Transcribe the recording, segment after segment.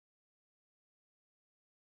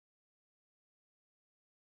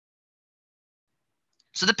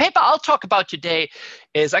So the paper I'll talk about today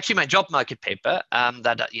is actually my job market paper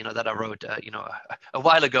that I wrote a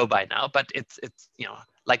while ago by now, but it's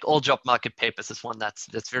like all job market papers, is one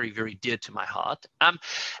that's very, very dear to my heart.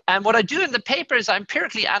 And what I do in the paper is I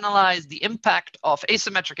empirically analyze the impact of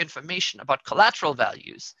asymmetric information about collateral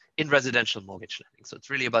values in residential mortgage lending. So it's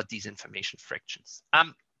really about these information frictions.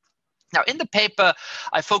 Now, in the paper,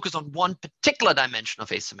 I focus on one particular dimension of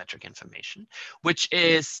asymmetric information, which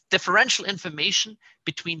is differential information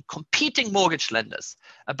between competing mortgage lenders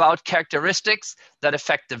about characteristics that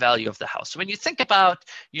affect the value of the house. So when you think about,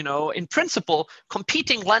 in principle,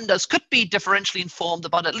 competing lenders could be differentially informed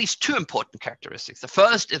about at least two important characteristics. The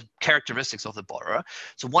first is characteristics of the borrower.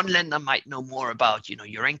 So one lender might know more about,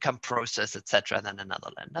 your income process, et cetera, than another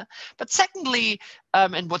lender. But secondly,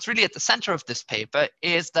 and what's really at the center of this paper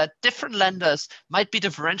is that different lenders might be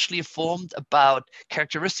differentially informed about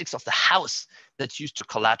characteristics of the house that's used to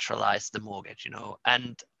collateralize the mortgage,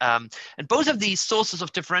 and both of these sources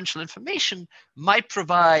of differential information might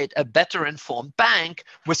provide a better informed bank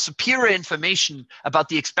with superior information about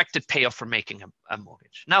the expected payoff for making a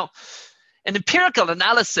mortgage. Now, an empirical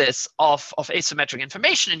analysis of asymmetric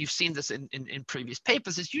information, and you've seen this in previous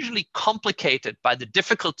papers, is usually complicated by the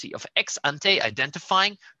difficulty of ex ante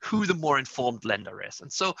identifying who the more informed lender is.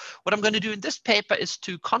 And so what I'm going to do in this paper is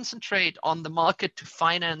to concentrate on the market to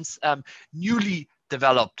finance newly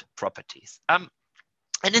developed properties. And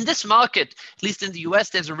in this market, at least in the US,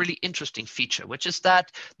 there's a really interesting feature, which is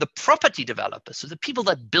that the property developers, so the people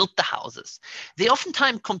that built the houses, they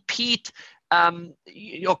oftentimes compete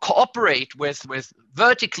or cooperate with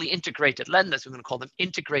vertically integrated lenders. We're going to call them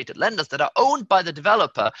integrated lenders that are owned by the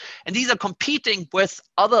developer. And these are competing with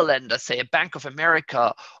other lenders, say a Bank of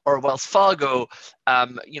America or Wells Fargo,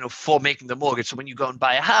 for making the mortgage. So when you go and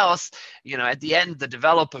buy a house, at the end, the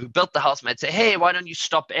developer who built the house might say, hey, why don't you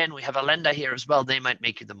stop in? We have a lender here as well. They might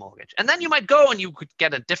make you the mortgage. And then you might go and you could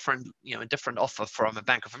get a different offer from a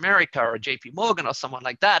Bank of America or a JP Morgan or someone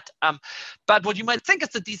like that. But what you might think is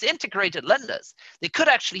that these integrated lenders, they could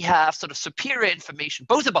actually have sort of superior information,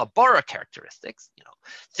 both about borrower characteristics,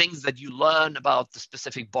 things that you learn about the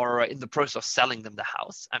specific borrower in the process of selling them the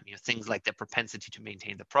house, things like their propensity to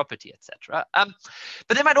maintain the property, etc.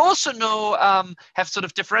 But they might also have sort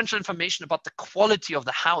of differential information about the quality of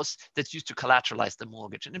the house that's used to collateralize the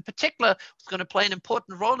mortgage. And in particular, what's going to play an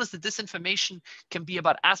important role is that this information can be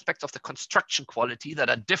about aspects of the construction quality that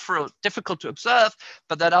are difficult to observe,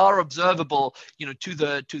 but that are observable, to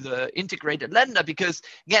the integrated lender, because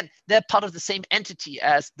again, they're part of the same entity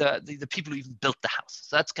as the people who even built the house.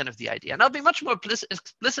 So that's kind of the idea. And I'll be much more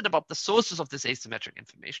explicit about the sources of this asymmetric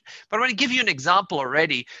information. But I want to give you an example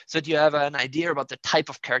already so that you have an idea about the type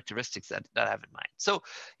of characteristics that I have in mind. So,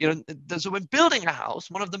 so when building a house,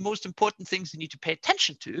 one of the most important things you need to pay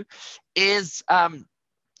attention to is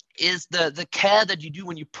the care that you do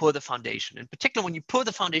when you pour the foundation. In particular, when you pour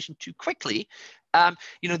the foundation too quickly,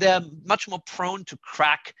 they're much more prone to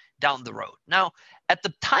crack down the road. Now, at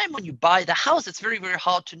the time when you buy the house, it's very, very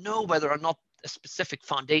hard to know whether or not a specific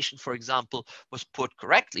foundation, for example, was put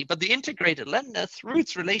correctly. But the integrated lender, through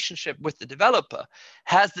its relationship with the developer,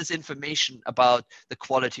 has this information about the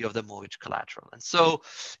quality of the mortgage collateral. And so,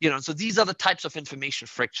 so these are the types of information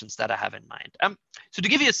frictions that I have in mind. So to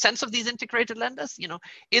give you a sense of these integrated lenders,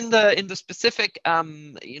 in the specific,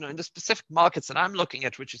 in the specific markets that I'm looking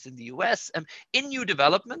at, which is in the US, in new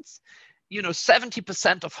developments,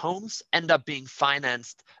 70% of homes end up being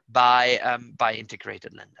financed by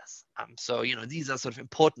integrated lenders. So, these are sort of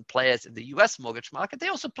important players in the US mortgage market. They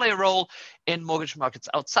also play a role in mortgage markets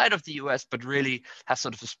outside of the US, but really have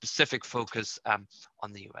sort of a specific focus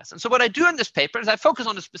on the US. And so what I do in this paper is I focus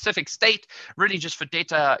on a specific state, really just for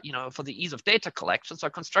data, for the ease of data collection. So I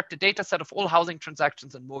construct a data set of all housing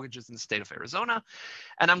transactions and mortgages in the state of Arizona.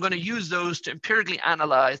 And I'm going to use those to empirically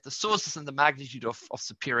analyze the sources and the magnitude of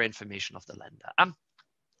superior information of the lender.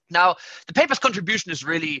 Now, the paper's contribution is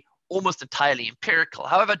really almost entirely empirical.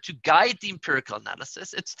 However, to guide the empirical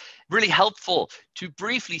analysis, it's really helpful to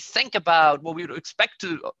briefly think about what we would expect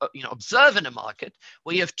to observe in a market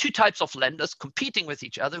where you have two types of lenders competing with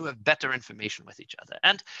each other who have better information with each other.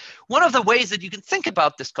 And one of the ways that you can think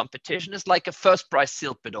about this competition is like a first price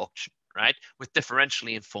sealed bid auction, right, with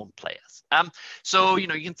differentially informed players. So, you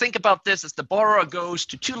can think about this as the borrower goes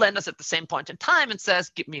to two lenders at the same point in time and says,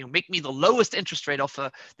 make me the lowest interest rate offer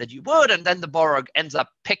that you would, and then the borrower ends up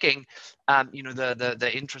picking,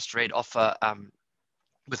 the interest rate offer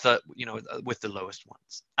with the lowest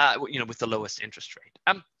ones, with the lowest interest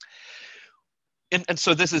rate. And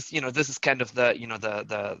so this is kind of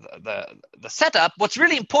the setup. What's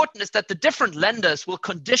really important is that the different lenders will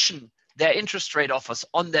condition their interest rate offers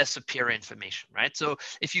on their superior information, right? So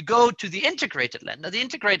if you go to the integrated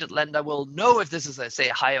lender will know if this is, say,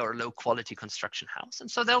 a high or low quality construction house.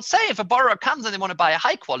 And so they'll say, if a borrower comes and they want to buy a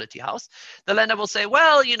high quality house, the lender will say,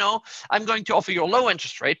 well, I'm going to offer you a low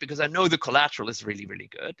interest rate because I know the collateral is really,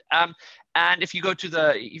 really good. And if you go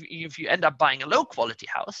to if you end up buying a low quality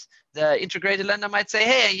house, the integrated lender might say,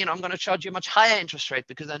 hey, I'm going to charge you a much higher interest rate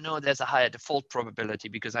because I know there's a higher default probability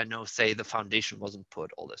because I know, say, the foundation wasn't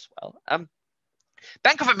put all this well.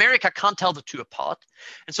 Bank of America can't tell the two apart.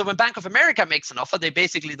 And so when Bank of America makes an offer,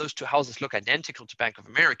 basically, those two houses look identical to Bank of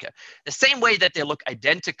America, the same way that they look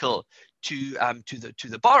identical to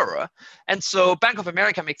the borrower. And so Bank of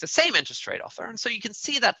America makes the same interest rate offer. And so you can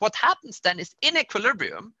see that what happens then is, in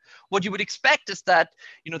equilibrium, what you would expect is that,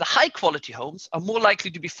 the high quality homes are more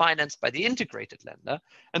likely to be financed by the integrated lender,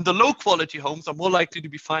 and the low quality homes are more likely to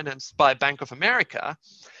be financed by Bank of America.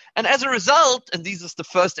 And as a result, and these are the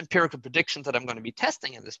first empirical predictions that I'm going to be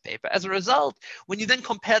testing in this paper, as a result, when you then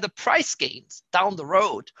compare the price gains down the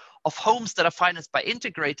road of homes that are financed by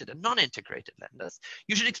integrated and non-integrated lenders,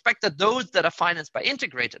 you should expect that those that are financed by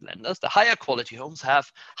integrated lenders, the higher quality homes,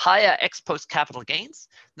 have higher ex-post capital gains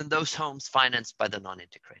than those homes financed by the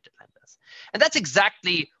non-integrated lenders. And that's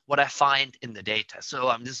exactly what I find in the data.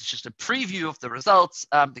 So this is just a preview of the results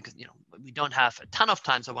because we don't have a ton of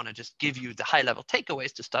time. So I want to just give you the high-level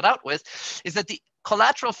takeaways to start out with, is that the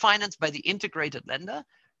collateral financed by the integrated lender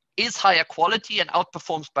is higher quality and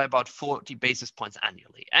outperforms by about 40 basis points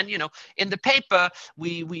annually. And in the paper,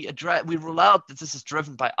 we rule out that this is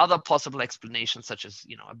driven by other possible explanations, such as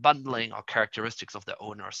a bundling or characteristics of the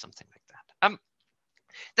owner or something like that.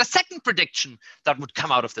 The second prediction that would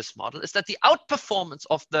come out of this model is that the outperformance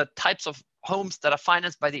of the types of homes that are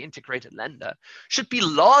financed by the integrated lender should be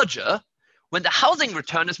larger when the housing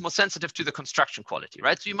return is more sensitive to the construction quality,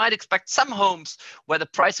 right? So you might expect some homes where the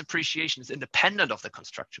price appreciation is independent of the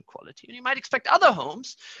construction quality. And you might expect other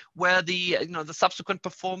homes where the subsequent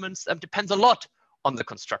performance depends a lot on the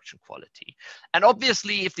construction quality. And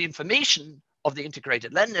obviously, if the information of the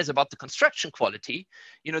integrated lender is about the construction quality,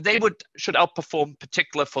 they should outperform,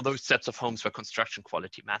 particular for those sets of homes where construction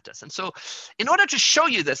quality matters. And so in order to show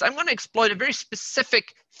you this, I'm going to exploit a very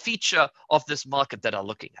specific feature of this market that I'm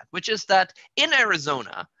looking at, which is that in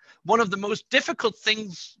Arizona, one of the most difficult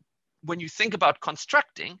things when you think about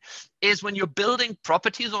constructing is when you're building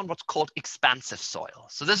properties on what's called expansive soil.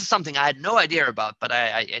 So this is something I had no idea about, but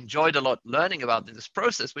I enjoyed a lot learning about in this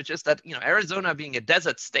process, which is that, Arizona being a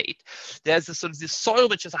desert state, there's this soil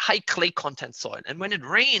which is a high clay content soil. And when it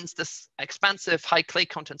rains, this expansive high clay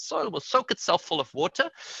content soil will soak itself full of water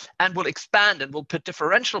and will expand and will put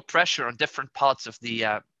differential pressure on different parts of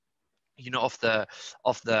the of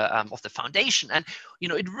the foundation. And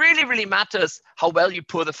it really, really matters how well you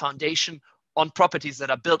pour the foundation on properties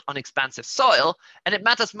that are built on expansive soil, and it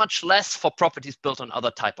matters much less for properties built on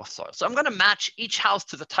other type of soil. So I'm going to match each house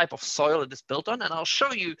to the type of soil it is built on, and I'll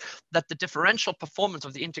show you that the differential performance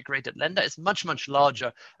of the integrated lender is much, much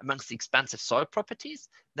larger amongst the expansive soil properties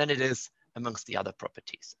than it is amongst the other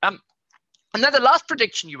properties. And then the last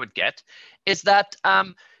prediction you would get is that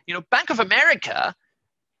Bank of America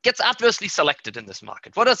gets adversely selected in this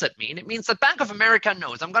market. What does that mean? It means that Bank of America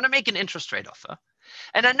knows I'm going to make an interest rate offer.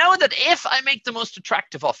 And I know that if I make the most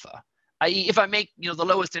attractive offer, i.e. if I make the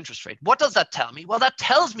lowest interest rate, what does that tell me? Well, that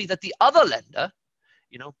tells me that the other lender,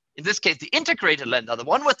 in this case, the integrated lender, the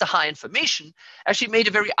one with the high information, actually made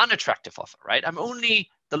a very unattractive offer, right? I'm only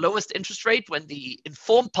the lowest interest rate when the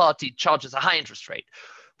informed party charges a high interest rate.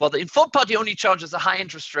 Well, the informed party only charges a high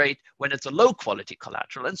interest rate when it's a low quality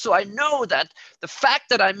collateral. And so I know that the fact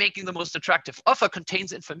that I'm making the most attractive offer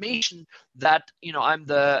contains information that,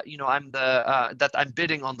 that I'm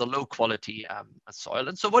bidding on the low quality soil.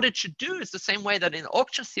 And so what it should do is the same way that in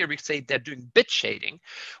auction theory, say they're doing bid shading.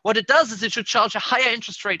 What it does is it should charge a higher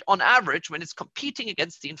interest rate on average when it's competing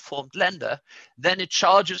against the informed lender than it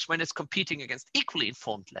charges when it's competing against equally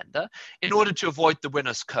informed lender, in order to avoid the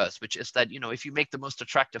winner's curse, which is that, if you make the most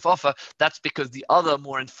attractive offer, that's because the other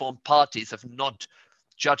more informed parties have not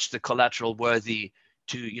judged the collateral worthy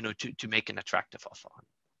to make an attractive offer.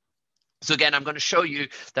 So again, I'm going to show you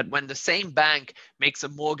that when the same bank makes a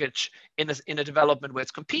mortgage in a development where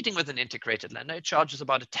it's competing with an integrated lender, it charges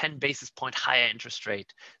about a 10 basis point higher interest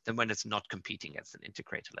rate than when it's not competing against an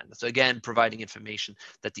integrated lender. So again, providing information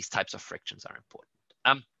that these types of frictions are important.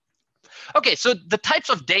 Okay, so the types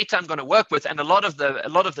of data I'm going to work with, and a lot of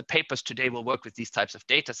the papers today will work with these types of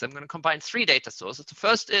data. So I'm going to combine 3 data sources. The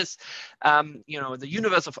first is, the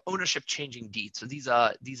universe of ownership changing deeds. So these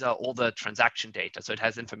are all the transaction data. So it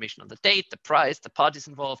has information on the date, the price, the parties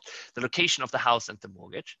involved, the location of the house, and the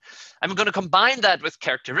mortgage. I'm going to combine that with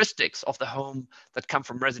characteristics of the home that come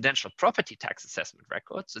from residential property tax assessment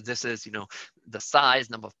records. So this is, the size,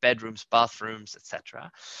 number of bedrooms, bathrooms,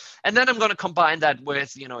 etc. And then I'm going to combine that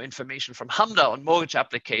with, information from HMDA on mortgage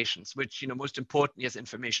applications, which, most importantly is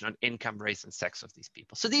information on income, race, and sex of these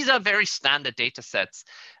people. So these are very standard data sets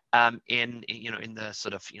in the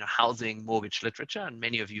sort of, housing mortgage literature, and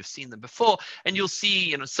many of you have seen them before. And you'll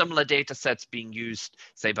see, similar data sets being used,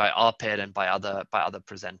 say, by RPED and by other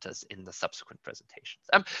presenters in the subsequent presentations.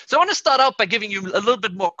 So I want to start out by giving you a little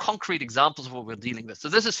bit more concrete examples of what we're dealing with. So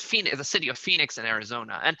this is Phoenix, the city of Phoenix in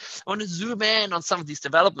Arizona, and I want to zoom in on some of these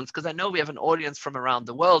developments because I know we have an audience from around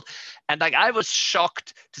the world, and I was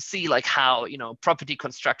shocked to see how property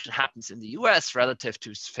construction happens in the US relative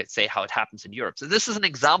to, say, how it happens in Europe. So this is an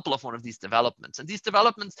example of one of these developments. And these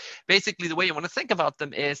developments, basically the way you want to think about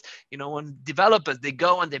them is, when developers, they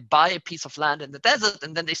go and they buy a piece of land in the desert,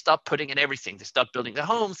 and then they start putting in everything. They start building the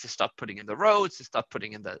homes, they start putting in the roads, they start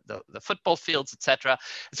putting in the football fields, etc.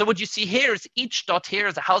 So what you see here is each dot here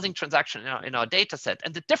is a housing transaction in our data set,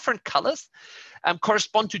 and the different colors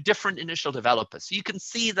correspond to different initial developers. So you can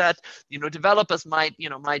see that, developers might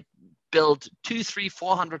build 200, 300,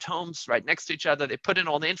 400 homes right next to each other. They put in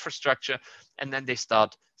all the infrastructure, and then they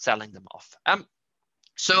start selling them off.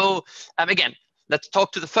 Again, let's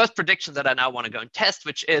talk to the first prediction that I now want to go and test,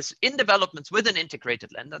 which is in developments with an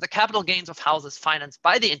integrated lender, the capital gains of houses financed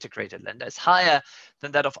by the integrated lender is higher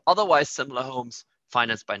than that of otherwise similar homes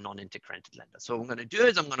financed by non-integrated lenders. So what I'm going to do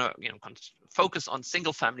is I'm going to focus on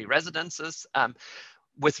single-family residences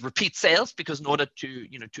with repeat sales, because in order to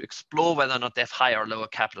explore whether or not they have higher or lower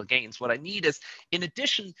capital gains, what I need is, in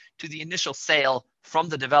addition to the initial sale from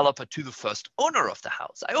the developer to the first owner of the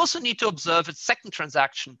house, I also need to observe a second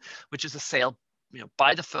transaction, which is a sale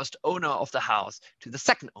by the first owner of the house to the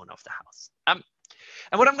second owner of the house.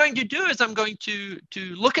 And what I'm going to do is I'm going to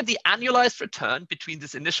look at the annualized return between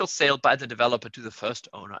this initial sale by the developer to the first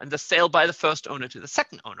owner and the sale by the first owner to the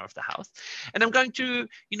second owner of the house. And I'm going to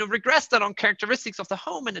regress that on characteristics of the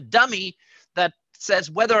home in a dummy that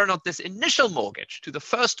says whether or not this initial mortgage to the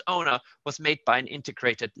first owner was made by an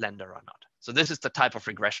integrated lender or not. So this is the type of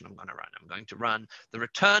regression I'm going to run. I'm going to run the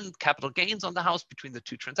return capital gains on the house between the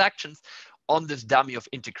two transactions on this dummy of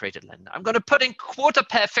integrated lender. I'm going to put in quarter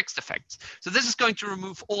pair fixed effects. So this is going to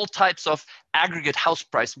remove all types of aggregate house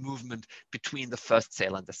price movement between the first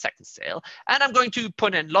sale and the second sale. And I'm going to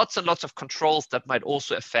put in lots and lots of controls that might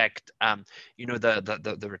also affect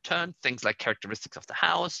the return, things like characteristics of the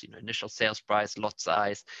house, initial sales price, lot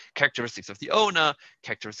size, characteristics of the owner,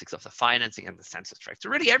 characteristics of the financing, and the census tract. So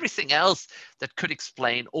really everything else that could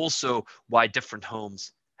explain also why different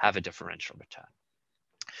homes have a differential return.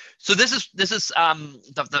 So this is the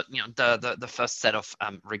first set of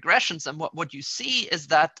regressions, and what you see is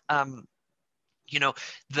that the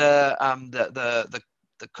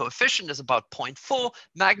coefficient is about 0.4.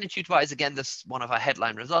 Magnitude-wise, again, this is one of our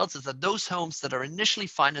headline results, is that those homes that are initially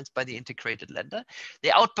financed by the integrated lender, they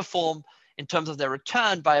outperform in terms of their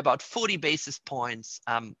return by about 40 basis points,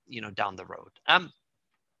 down the road.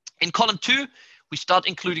 In column 2, we start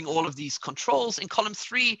including all of these controls. In column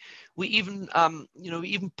 3, we even,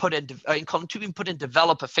 put in, in column 2, we put in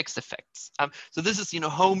developer fixed effects. So this is,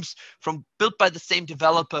 homes built by the same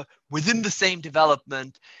developer within the same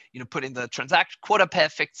development, put in the transaction quarter pair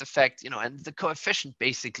fixed effect, and the coefficient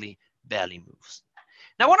basically barely moves.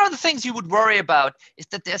 Now, one of the things you would worry about is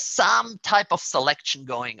that there's some type of selection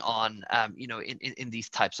going on, in these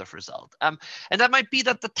types of results. And that might be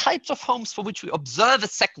that the types of homes for which we observe a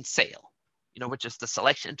second sale, which is the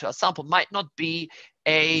selection into a sample, might not be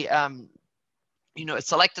a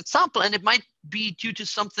selected sample, and it might be due to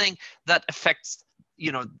something that affects,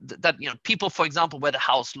 people, for example, where the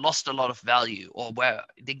house lost a lot of value or where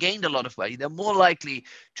they gained a lot of value, they're more likely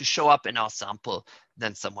to show up in our sample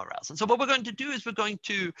than somewhere else. And so what we're going to do is we're going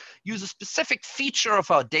to use a specific feature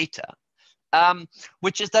of our data,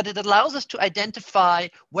 which is that it allows us to identify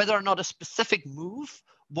whether or not a specific move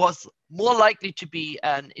was more likely to be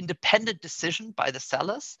an independent decision by the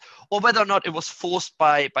sellers, or whether or not it was forced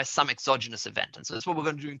by some exogenous event. And so that's what we're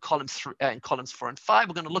going to do in columns 4 and 5.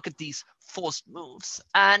 We're going to look at these forced moves.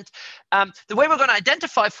 And the way we're going to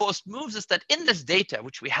identify forced moves is that in this data,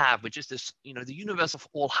 which we have, which is this, the universe of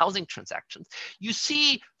all housing transactions, you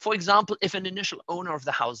see, for example, if an initial owner of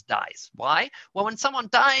the house dies. Why? Well, when someone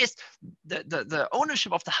dies, the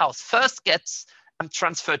ownership of the house first gets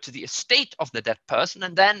transferred to the estate of the dead person.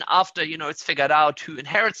 And then after, it's figured out who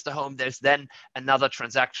inherits the home, there's then another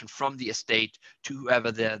transaction from the estate to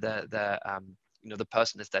whoever the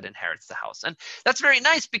person is that inherits the house. And that's very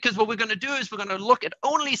nice, because what we're going to do is we're going to look at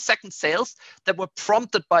only second sales that were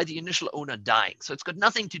prompted by the initial owner dying. So it's got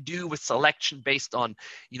nothing to do with selection based on,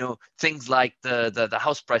 things like the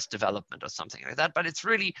house price development or something like that, but it's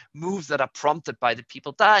really moves that are prompted by the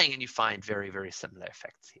people dying, and you find very, very similar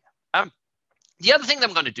effects here. The other thing that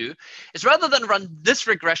I'm going to do is, rather than run this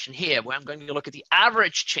regression here, where I'm going to look at the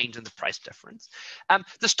average change in the price difference,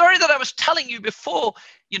 the story that I was telling you before,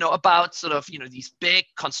 about sort of, these big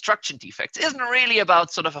construction defects isn't really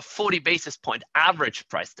about sort of a 40 basis point average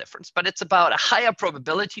price difference, but it's about a higher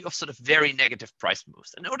probability of sort of very negative price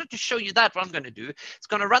moves. And in order to show you that, what I'm going to do is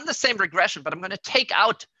going to run the same regression, but I'm going to take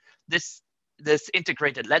out this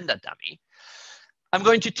integrated lender dummy. I'm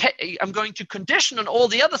going to condition on all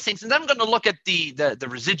the other things, and then I'm going to look at the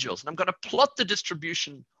residuals, and I'm going to plot the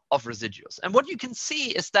distribution of residuals. And what you can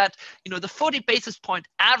see is that, the 40 basis point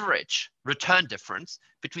average return difference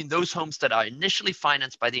between those homes that are initially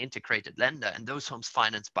financed by the integrated lender and those homes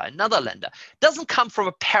financed by another lender doesn't come from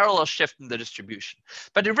a parallel shift in the distribution,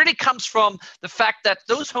 but it really comes from the fact that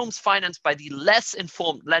those homes financed by the less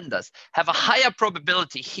informed lenders have a higher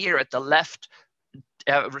probability here at the left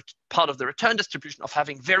part of the return distribution of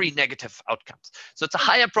having very negative outcomes. So it's a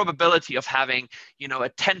higher probability of having, a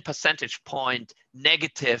 10 percentage point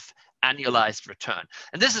negative annualized return.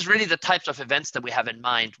 And this is really the types of events that we have in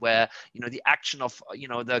mind, where, the action of,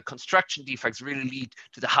 the construction defects really lead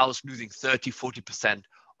to the house losing 30–40%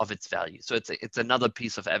 of its value. So it's another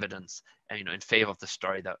piece of evidence, in favor of the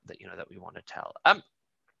story that we want to tell.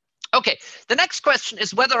 Okay, the next question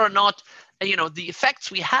is whether or not, the effects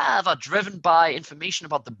we have are driven by information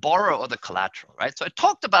about the borrower or the collateral, right? So I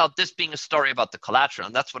talked about this being a story about the collateral,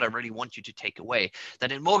 and that's what I really want you to take away,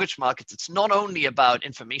 that in mortgage markets, it's not only about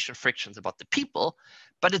information frictions about the people,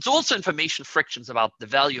 but it's also information frictions about the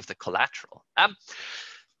value of the collateral.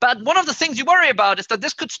 But one of the things you worry about is that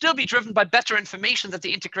this could still be driven by better information that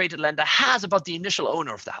the integrated lender has about the initial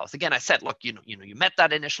owner of the house. Again, I said, look, you met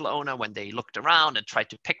that initial owner when they looked around and tried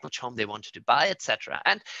to pick which home they wanted to buy, etc.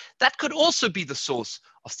 And that could also be the source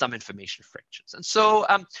of some information frictions. And so,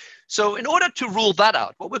 in order to rule that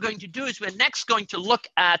out, what we're going to do is we're next going to look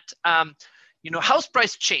at house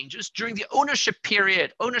price changes during the ownership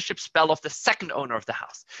spell of the second owner of the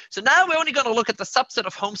house. So now we're only going to look at the subset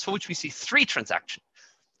of homes for which we see 3 transactions.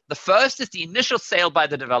 The first is the initial sale by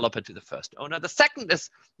the developer to the first owner. The second is,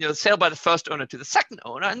 the sale by the first owner to the second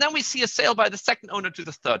owner. And then we see a sale by the second owner to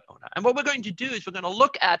the third owner. And what we're going to do is we're going to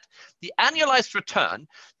look at the annualized return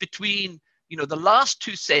between, the last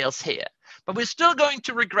 2 sales here. But we're still going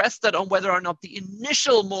to regress that on whether or not the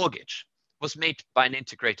initial mortgage was made by an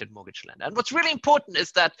integrated mortgage lender. And what's really important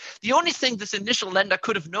is that the only thing this initial lender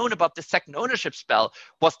could have known about the second ownership spell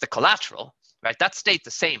was the collateral, right? That stayed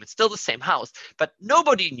the same. It's still the same house, but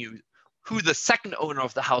nobody knew who the second owner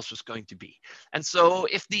of the house was going to be. And so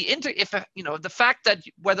if the fact that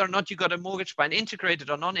whether or not you got a mortgage by an integrated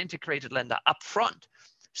or non-integrated lender up front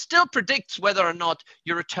still predicts whether or not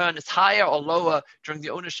your return is higher or lower during the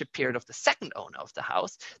ownership period of the second owner of the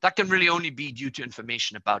house, that can really only be due to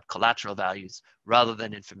information about collateral values rather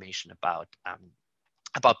than information about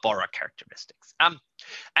borrower characteristics. And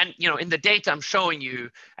in the data I'm showing you,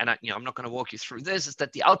 and I'm not going to walk you through this, is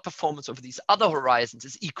that the outperformance over these other horizons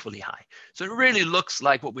is equally high. So it really looks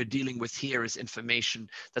like what we're dealing with here is information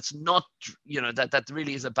that's not, that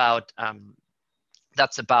really is about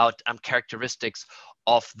characteristics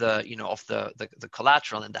of the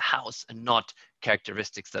collateral in the house, and not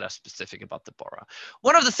characteristics that are specific about the borrower.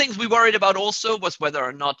 One of the things we worried about also was whether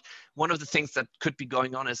or not one of the things that could be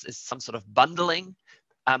going on is some sort of bundling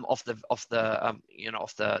of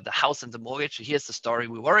the house and the mortgage. So here's the story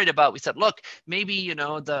we worried about. We said, look, maybe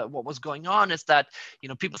what was going on is that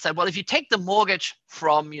people said, well, if you take the mortgage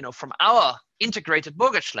from our integrated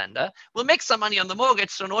mortgage lender, we'll make some money on the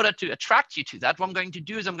mortgage. So in order to attract you to that, what I'm going to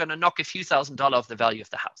do is I'm going to knock a few $1,000s off the value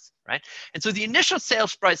of the house, right? And so the initial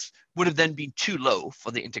sales price would have then been too low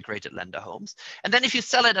for the integrated lender homes. And then if you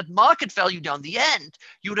sell it at market value down the end,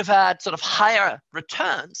 you would have had sort of higher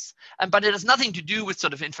returns. But it has nothing to do with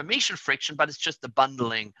sort of information friction, but it's just the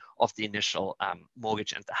bundling of the initial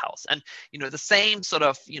mortgage and the house. And the same sort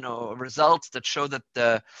of results that show that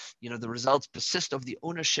the results persist over the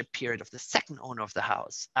ownership period of the second owner of the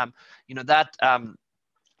house. That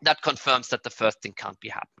confirms that the first thing can't be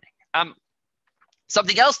happening.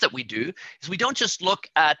 Something else that we do is we don't just look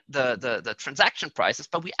at the transaction prices,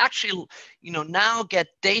 but we actually now get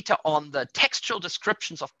data on the textual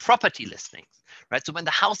descriptions of property listings. right? So when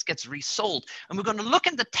the house gets resold, and we're going to look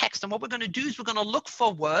in the text, and what we're going to do is we're going to look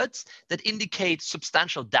for words that indicate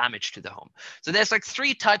substantial damage to the home. So there's like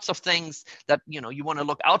 3 types of things that you want to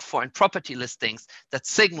look out for in property listings that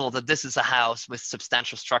signal that this is a house with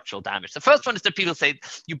substantial structural damage. The first one is that people say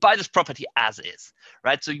you buy this property as is,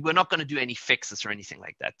 right? So we're not going to do any fixes or anything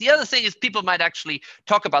like that. The other thing is people might actually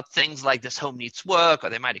talk about things like this home needs work, or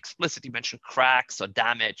they might explicitly mention cracks or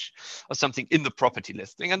damage or something in the property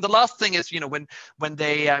listing. And the last thing is, when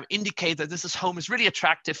they indicate that this home is really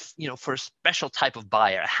attractive, for a special type of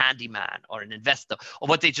buyer, a handyman or an investor, or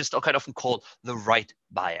what they just quite often call the right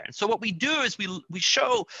buyer. And so what we do is we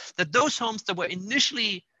show that those homes that were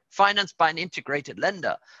initially financed by an integrated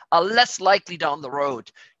lender are less likely down the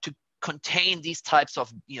road to contain these types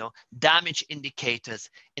of damage indicators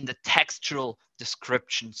in the textual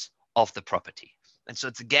descriptions of the property. And so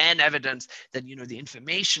it's again evidence that the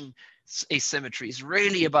information asymmetry is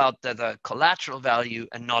really about the collateral value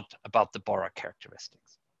and not about the borrower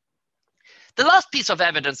characteristics. The last piece of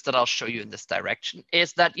evidence that I'll show you in this direction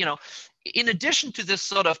is that, in addition to this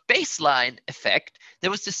sort of baseline effect,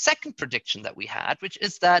 there was the second prediction that we had, which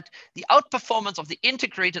is that the outperformance of the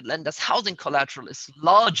integrated lender's housing collateral is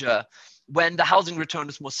larger when the housing return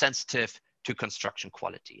is more sensitive to construction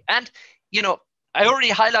quality. And, I already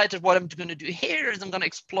highlighted what I'm going to do here is I'm going to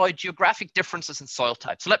exploit geographic differences in soil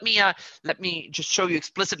types. So let me just show you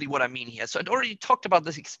explicitly what I mean here. So I'd already talked about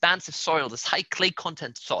this expansive soil, this high clay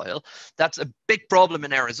content soil. That's a big problem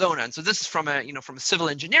in Arizona. And so this is from a civil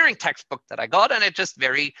engineering textbook that I got, and it just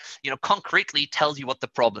very concretely tells you what the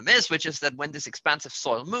problem is, which is that when this expansive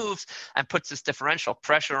soil moves and puts this differential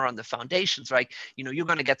pressure on the foundations, right, you're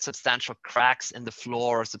going to get substantial cracks in the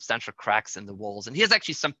floor, or substantial cracks in the walls. And here's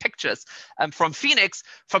actually some pictures from Phoenix,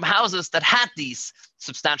 from houses that had these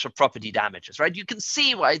substantial property damages, right? You can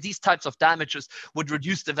see why these types of damages would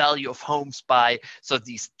reduce the value of homes by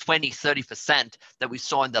these 20-30% that we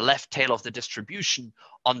saw in the left tail of the distribution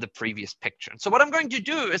on the previous picture. And so what I'm going to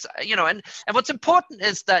do is, and what's important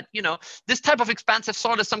is that, this type of expansive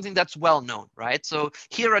soil is something that's well known, right? So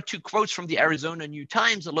here are 2 quotes from the Arizona New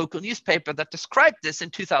Times, a local newspaper that described this in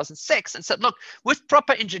 2006 and said, look, with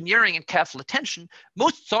proper engineering and careful attention,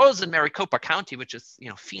 most soils in Maricopa County, which is,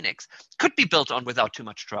 Phoenix, could be built on without too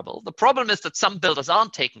much trouble. The problem is that some builders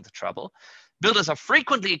aren't taking the trouble. Builders are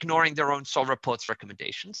frequently ignoring their own soil reports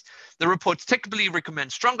recommendations. The reports typically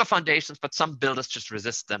recommend stronger foundations, but some builders just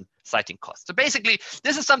resist them, citing costs. So basically,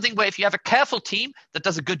 this is something where if you have a careful team that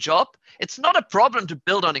does a good job, it's not a problem to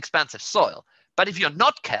build on expansive soil. But if you're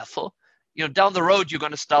not careful, down the road, you're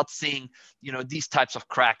going to start seeing, these types of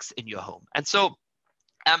cracks in your home. And so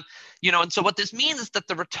and so what this means is that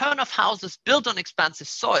the return of houses built on expansive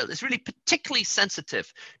soil is really particularly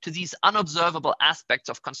sensitive to these unobservable aspects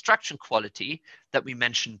of construction quality that we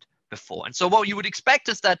mentioned before. And so what you would expect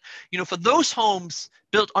is that, for those homes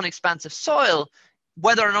built on expansive soil,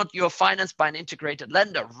 whether or not you're financed by an integrated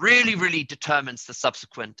lender really, really determines the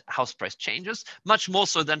subsequent house price changes, much more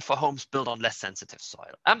so than for homes built on less sensitive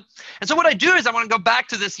soil. And so what I do is I want to go back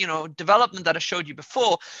to this, development that I showed you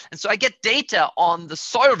before. And so I get data on the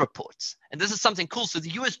soil reports. And this is something cool. So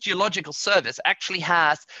the US Geological Service actually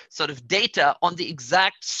has data on the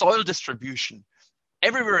exact soil distribution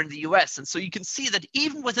everywhere in the US. And so you can see that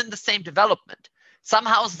even within the same development, some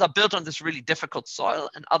houses are built on this really difficult soil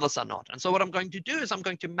and others are not. And so what I'm going to do is I'm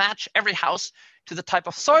going to match every house to the type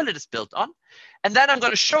of soil it is built on. And then I'm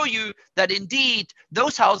going to show you that indeed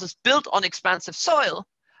those houses built on expansive soil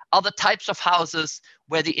are the types of houses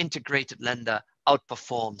where the integrated lender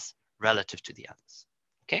outperforms relative to the others.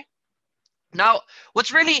 Okay. Now,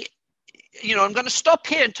 what's really, I'm going to stop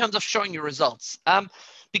here in terms of showing you results.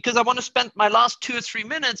 Because I want to spend my last 2 or 3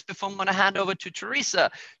 minutes before I'm going to hand over to Teresa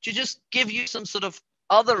to just give you some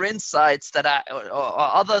other insights that or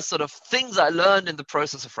other things I learned in the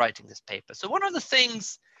process of writing this paper. So one of the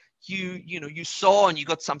things you saw and you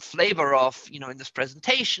got some flavor of, in this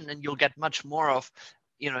presentation, and you'll get much more of,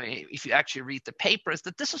 if you actually read the paper, is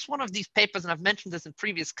that this is one of these papers, and I've mentioned this in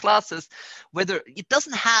previous classes, whether it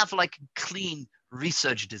doesn't have clean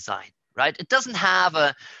research design, right? It doesn't have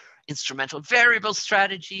a instrumental variable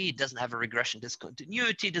strategy. It doesn't have a regression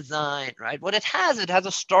discontinuity design, right? What it has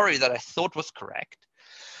a story that I thought was correct.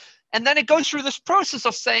 And then it goes through this process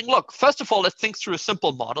of saying, look, first of all, let's think through a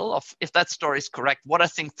simple model of if that story is correct, what are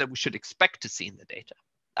things that we should expect to see in the data,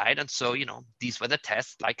 right? And so, these were the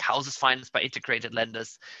tests, like houses financed by integrated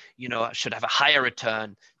lenders, should have a higher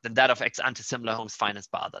return than that of ex-ante similar homes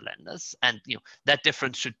financed by other lenders. And, that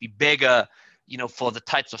difference should be bigger for the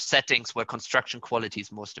types of settings where construction quality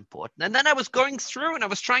is most important. And then I was going through and I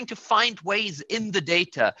was trying to find ways in the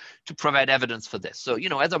data to provide evidence for this. So,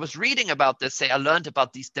 as I was reading about this, say I learned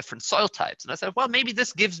about these different soil types, and I said, well, maybe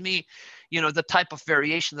this gives me, the type of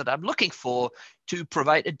variation that I'm looking for to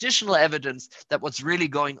provide additional evidence that what's really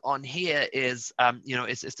going on here is,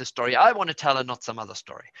 is the story I want to tell and not some other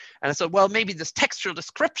story. And I said, well, maybe this textual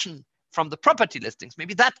description from the property listings,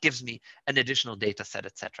 maybe that gives me an additional data set,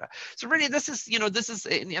 etc. So really, this is,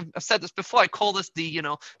 I've said this before, I call this the,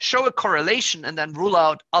 show a correlation and then rule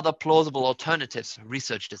out other plausible alternatives,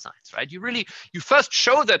 research designs, right? You first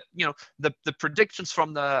show that, the predictions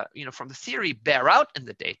from the, from the theory bear out in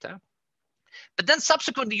the data. But then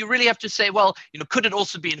subsequently, you really have to say, well, could it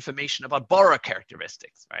also be information about borrower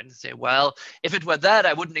characteristics, right? And say, well, if it were that,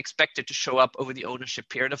 I wouldn't expect it to show up over the ownership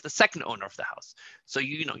period of the second owner of the house. So,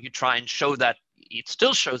 you try and show that it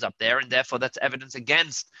still shows up there, and therefore that's evidence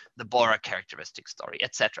against the borrower characteristic story,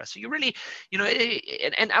 etc. So you really,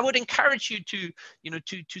 and I would encourage you to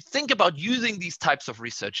think about using these types of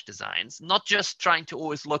research designs, not just trying to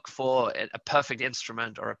always look for a perfect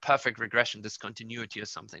instrument or a perfect regression discontinuity or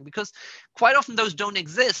something, because quite often those don't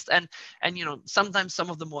exist. And sometimes some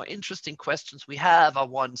of the more interesting questions we have are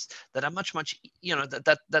ones that are much,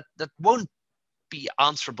 that won't be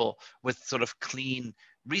answerable with sort of clean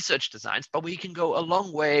research designs, but we can go a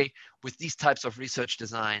long way with these types of research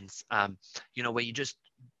designs, where you just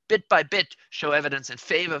bit by bit show evidence in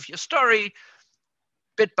favor of your story,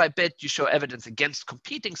 bit by bit you show evidence against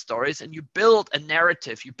competing stories, and you build a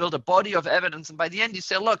narrative, you build a body of evidence, and by the end you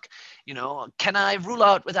say, look, can I rule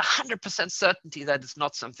out with 100% certainty that it's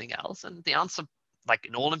not something else? And the answer, like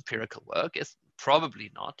in all empirical work, is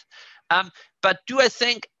probably not. But do I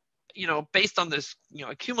think, based on this,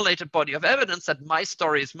 accumulated body of evidence, that my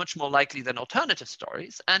story is much more likely than alternative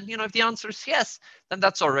stories? And, if the answer is yes, then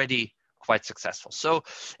that's already quite successful. So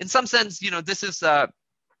in some sense, this is sort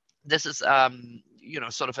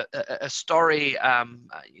of a story,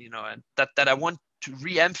 that I want to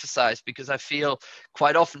re-emphasize, because I feel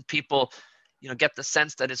quite often people, get the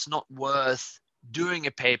sense that it's not worth doing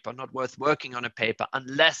a paper, not worth working on a paper,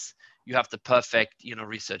 unless you have the perfect,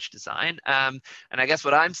 research design. And I guess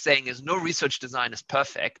what I'm saying is no research design is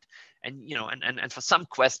perfect. And, and for some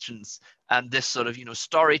questions, this sort of,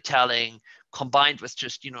 storytelling combined with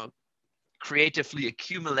just, creatively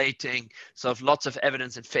accumulating sort of lots of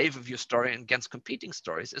evidence in favor of your story and against competing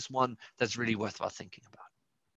stories is one that's really worthwhile thinking about.